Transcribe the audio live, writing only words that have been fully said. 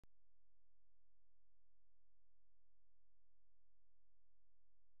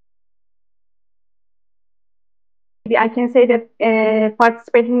I can say that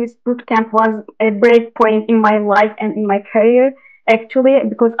participating in this bootcamp was a break point in my life and in my career. Actually,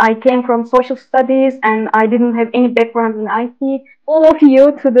 because I came from social studies and I didn't have any background in IT. All of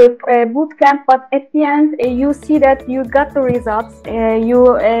you to the bootcamp, but at the end, you see that you got the results.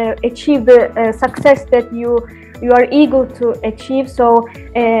 You achieve the success that you are eager to achieve. So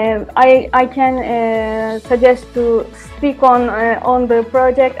I can suggest to stick on the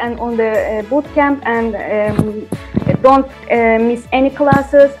project and on the bootcamp, and don't miss any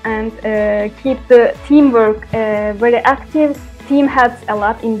classes, and keep the teamwork very active. Team helps a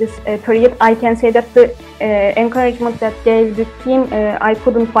lot in this period. I can say that the encouragement that gave the team I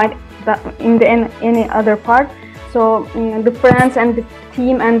couldn't find that in any other part. So the friends and the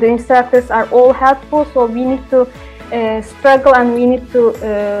team and the instructors are all helpful. So we need to struggle, and we need to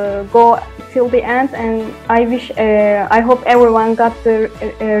go till the end. And I hope everyone got the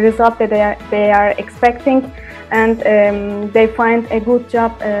result that they are expecting, and they find a good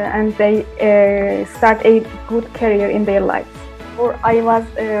job and they start a good career in their lives. I was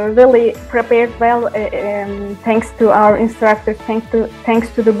really prepared well, thanks to our instructors, thanks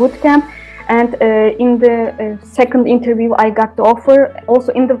to the bootcamp. And in the second interview, I got the offer.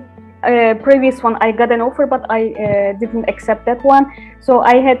 Also in the previous one, I got an offer, but I didn't accept that one. So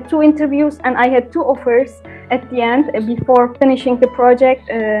I had 2 interviews and I had 2 offers at the end before finishing the project.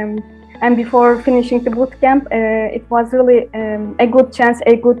 And before finishing the bootcamp, it was really a good chance,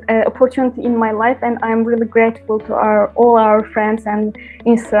 a good opportunity in my life, and I'm really grateful to all our friends and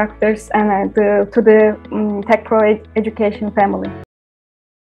instructors and to the TechPro Education family.